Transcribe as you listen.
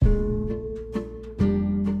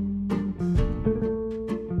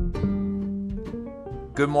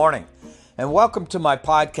Good morning, and welcome to my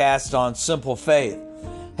podcast on Simple Faith.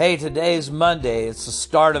 Hey, today's Monday. It's the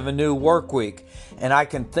start of a new work week, and I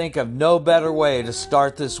can think of no better way to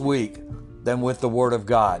start this week than with the Word of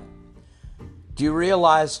God. Do you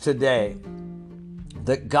realize today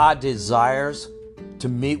that God desires to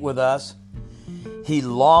meet with us? He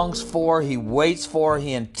longs for, He waits for,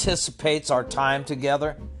 He anticipates our time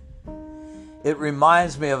together. It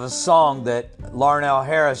reminds me of a song that Larnell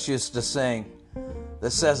Harris used to sing that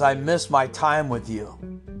says, I miss my time with you.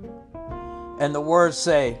 And the words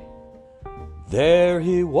say, there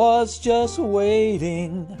he was just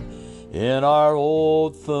waiting in our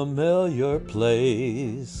old familiar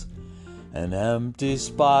place, an empty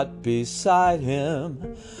spot beside him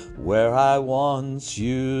where I once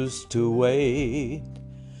used to wait,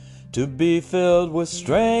 to be filled with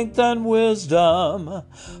strength and wisdom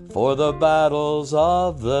for the battles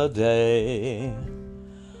of the day.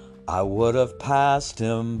 I would have passed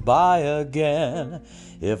him by again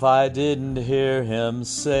if I didn't hear him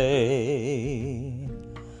say,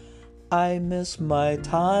 I miss my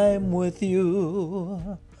time with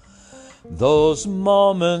you, those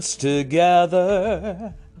moments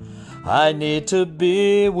together. I need to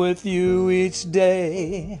be with you each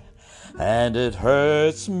day, and it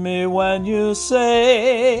hurts me when you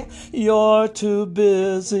say you're too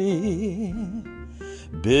busy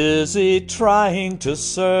trying to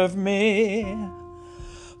serve me.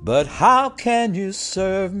 But how can you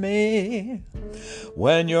serve me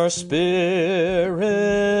when your spirit's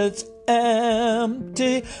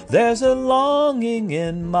empty? There's a longing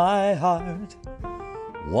in my heart,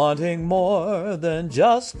 wanting more than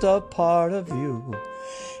just a part of you.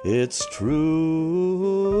 It's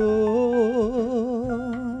true.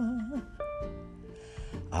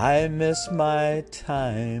 I miss my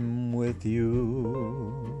time with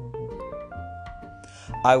you.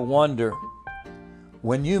 I wonder,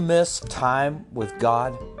 when you miss time with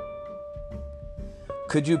God,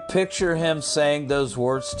 could you picture Him saying those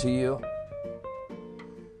words to you?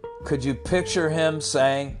 Could you picture Him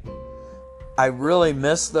saying, I really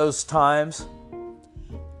miss those times?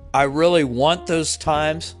 I really want those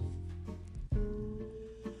times?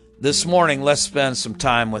 This morning, let's spend some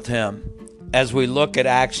time with Him as we look at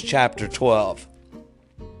Acts chapter 12.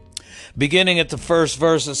 Beginning at the first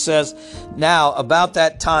verse, it says, Now about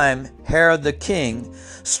that time Herod the king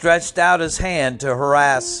stretched out his hand to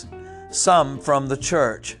harass some from the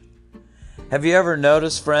church. Have you ever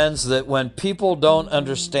noticed, friends, that when people don't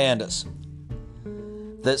understand us,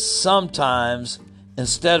 that sometimes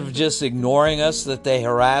instead of just ignoring us, that they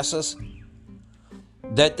harass us,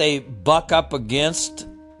 that they buck up against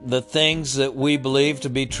the things that we believe to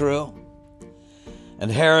be true?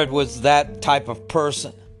 And Herod was that type of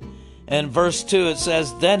person. In verse 2 it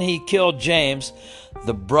says, Then he killed James,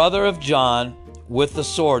 the brother of John, with the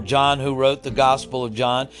sword. John, who wrote the Gospel of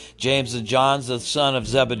John. James and John's the son of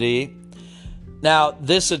Zebedee. Now,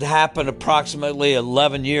 this had happened approximately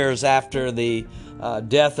 11 years after the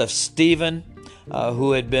death of Stephen,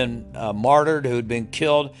 who had been martyred, who had been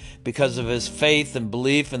killed because of his faith and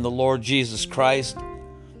belief in the Lord Jesus Christ.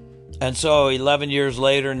 And so 11 years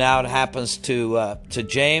later, now it happens to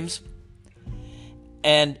James.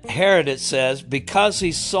 And Herod, it says, because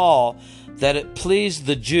he saw that it pleased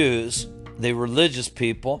the Jews, the religious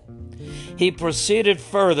people, he proceeded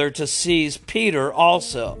further to seize Peter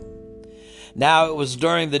also. Now it was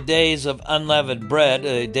during the days of unleavened bread,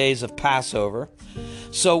 the days of Passover.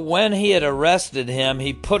 So when he had arrested him,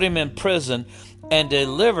 he put him in prison and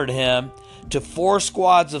delivered him to 4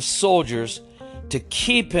 squads of soldiers to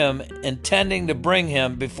keep him, intending to bring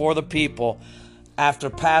him before the people after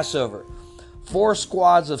Passover. 4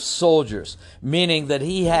 squads of soldiers, meaning that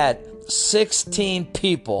he had 16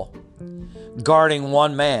 people guarding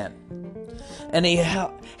one man. And he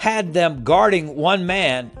had them guarding one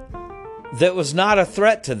man that was not a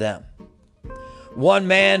threat to them. One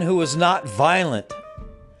man who was not violent.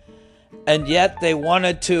 And yet they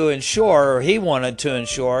wanted to ensure, or he wanted to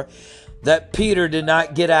ensure, that Peter did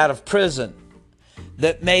not get out of prison.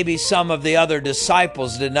 That maybe some of the other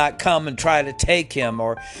disciples did not come and try to take him,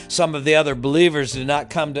 or some of the other believers did not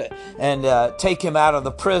come to and take him out of the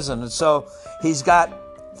prison. And so he's got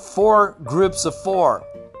 4 groups of 4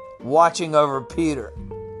 watching over Peter.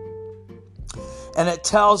 And it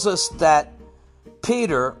tells us that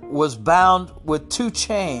Peter was bound with 2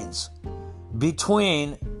 chains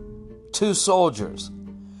between 2 soldiers.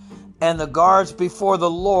 And the guards before the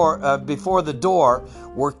door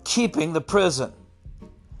were keeping the prison.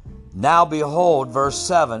 Now behold, verse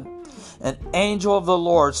 7, an angel of the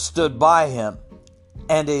Lord stood by him,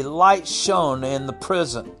 and a light shone in the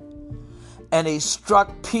prison. And he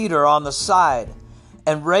struck Peter on the side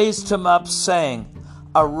and raised him up, saying,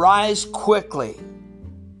 Arise quickly.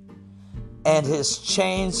 And his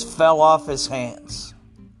chains fell off his hands.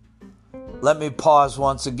 Let me pause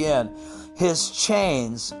once again. His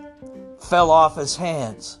chains fell off his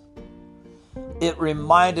hands. It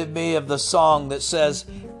reminded me of the song that says,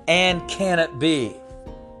 And Can It Be?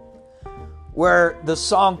 Where the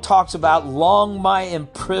song talks about, Long my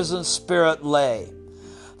imprisoned spirit lay,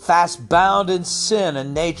 fast bound in sin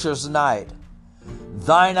and nature's night.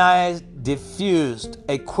 Thine eyes diffused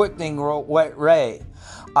a quickening ray.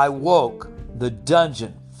 I woke, the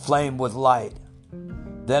dungeon flamed with light.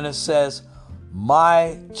 Then it says,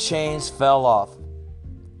 My chains fell off.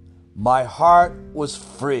 My heart was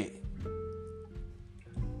free.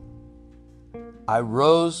 I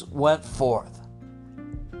rose, went forth,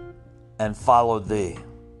 and followed thee.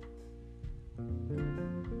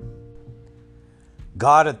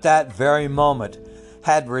 God at that very moment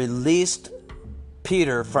had released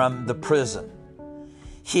Peter from the prison.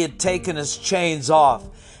 He had taken his chains off.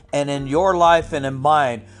 And in your life and in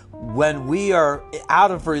mine, when we are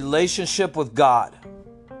out of relationship with God,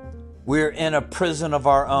 we're in a prison of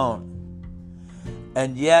our own.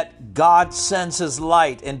 And yet God sends his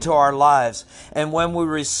light into our lives. And when we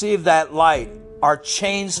receive that light, our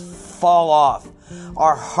chains fall off.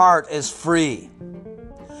 Our heart is free.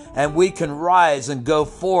 And we can rise and go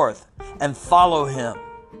forth and follow him.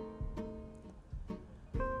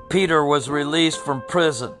 Peter was released from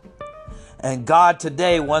prison. And God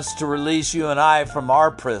today wants to release you and I from our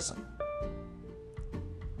prison.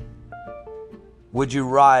 Would you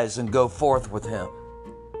rise and go forth with him?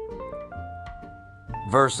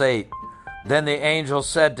 Verse 8, Then the angel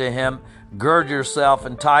said to him, Gird yourself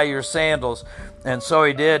and tie your sandals. And so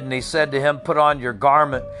he did, and he said to him, Put on your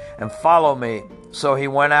garment and follow me. So he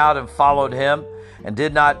went out and followed him, and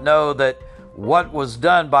did not know that what was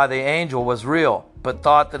done by the angel was real, but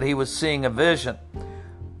thought that he was seeing a vision.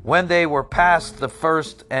 When they were past the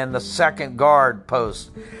first and the second guard post,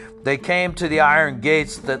 they came to the iron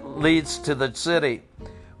gates that leads to the city,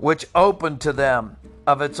 which opened to them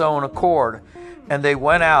of its own accord. And they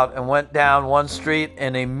went out and went down one street,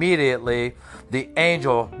 and immediately the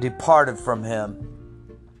angel departed from him.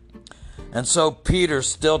 And so Peter,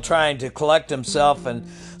 still trying to collect himself and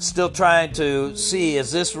still trying to see,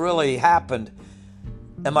 has this really happened?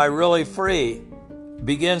 Am I really free?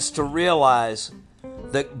 Begins to realize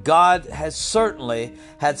that God has certainly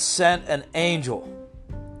had sent an angel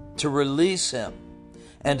to release him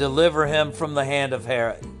and deliver him from the hand of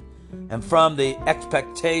Herod and from the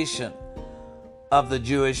expectation of the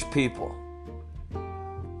Jewish people.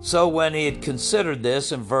 So when he had considered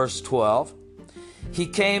this, in verse 12, he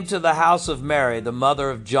came to the house of Mary, the mother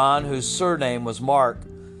of John, whose surname was Mark,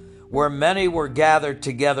 where many were gathered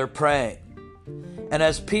together praying. And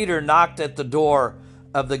as Peter knocked at the door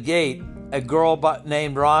of the gate, a girl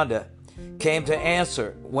named Rhonda came to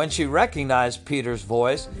answer. When she recognized Peter's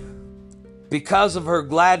voice, because of her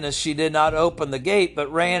gladness, she did not open the gate,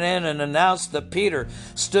 but ran in and announced that Peter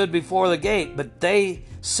stood before the gate. But they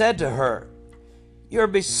said to her, You're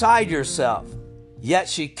beside yourself. Yet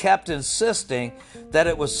she kept insisting that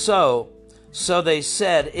it was so. So they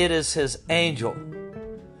said, It is his angel.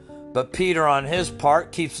 But Peter, on his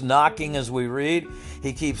part, keeps knocking as we read.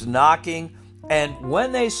 He keeps knocking. And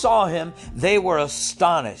when they saw him, they were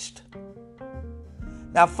astonished.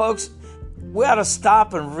 Now, folks, we ought to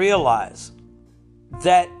stop and realize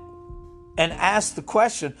that and ask the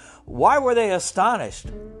question, why were they astonished?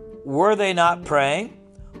 Were they not praying?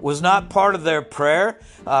 Was not part of their prayer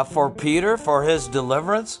for Peter, for his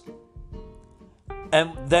deliverance?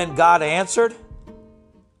 And then God answered?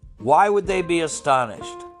 Why would they be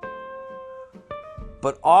astonished?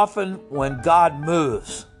 But often when God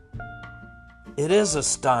moves, it is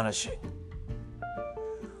astonishing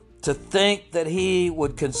to think that he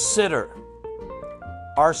would consider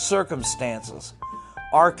our circumstances,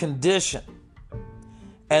 our condition,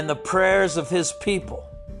 and the prayers of his people.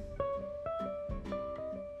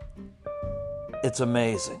 It's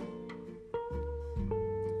amazing.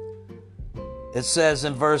 It says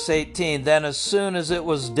in verse 18, Then as soon as it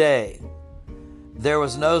was day, there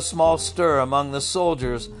was no small stir among the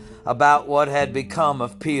soldiers about what had become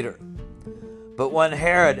of Peter. But when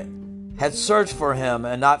Herod had searched for him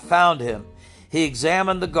and not found him, he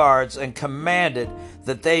examined the guards and commanded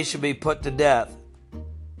that they should be put to death.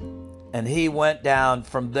 And he went down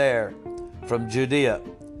from there, from Judea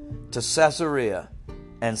to Caesarea,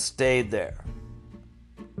 and stayed there.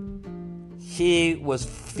 He was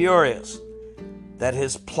furious that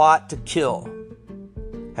his plot to kill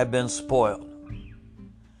had been spoiled.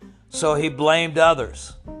 So he blamed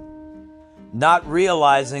others. not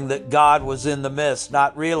realizing that God was in the midst,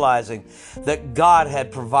 not realizing that God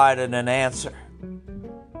had provided an answer.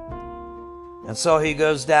 And so he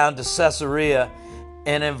goes down to Caesarea,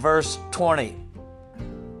 and in verse 20,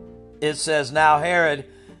 it says, Now Herod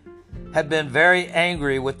had been very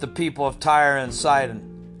angry with the people of Tyre and Sidon,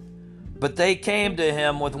 but they came to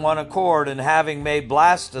him with one accord, and having made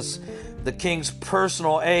Blastus the king's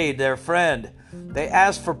personal aide, their friend, they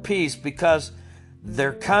asked for peace because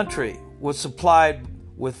their country was supplied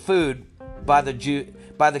with food by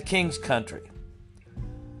the king's country.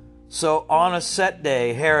 So on a set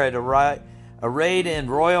day, Herod, arrayed in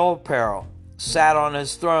royal apparel, sat on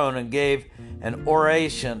his throne and gave an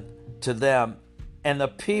oration to them. And the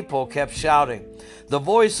people kept shouting, "The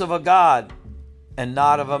voice of a God and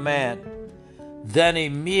not of a man." Then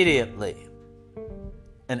immediately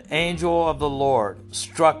an angel of the Lord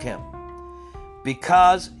struck him,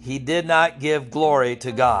 because he did not give glory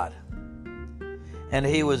to God. And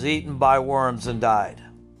he was eaten by worms and died.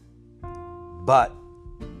 But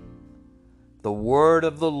the word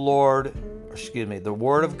of the word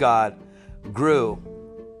of God grew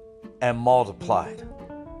and multiplied.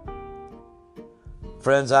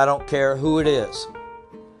 Friends, I don't care who it is.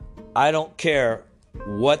 I don't care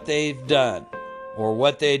what they've done or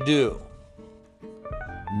what they do.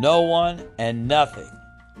 No one and nothing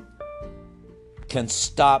can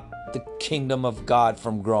stop the kingdom of God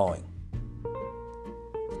from growing.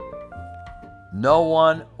 No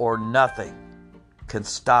one or nothing can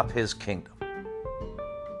stop his kingdom.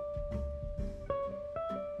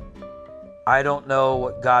 I don't know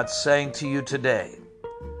what God's saying to you today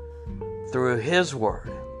through his word,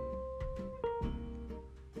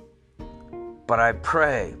 but I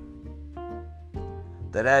pray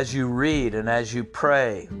that as you read and as you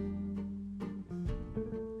pray,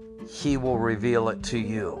 he will reveal it to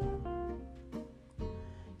you.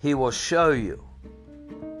 He will show you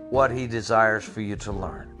what he desires for you to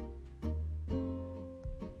learn.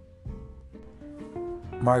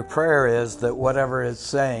 My prayer is that whatever it's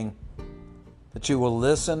saying, that you will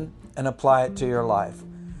listen and apply it to your life.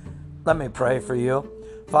 Let me pray for you.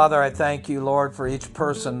 Father, I thank you, Lord, for each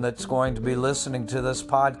person that's going to be listening to this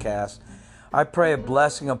podcast. I pray a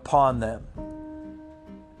blessing upon them.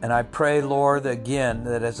 And I pray, Lord, again,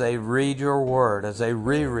 that as they read your word, as they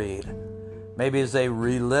reread, maybe as they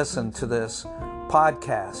re-listen to this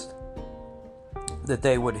podcast, that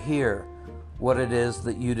they would hear what it is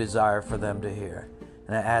that you desire for them to hear.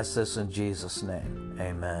 And I ask this in Jesus' name.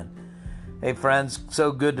 Amen. Hey, friends,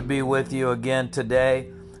 so good to be with you again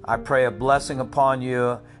today. I pray a blessing upon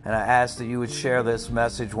you, and I ask that you would share this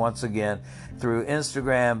message once again through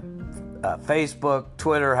Instagram, Facebook,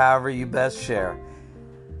 Twitter, however you best share.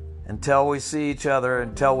 Until we see each other,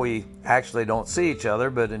 until we actually don't see each other,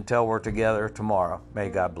 but until we're together tomorrow, may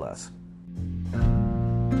God bless.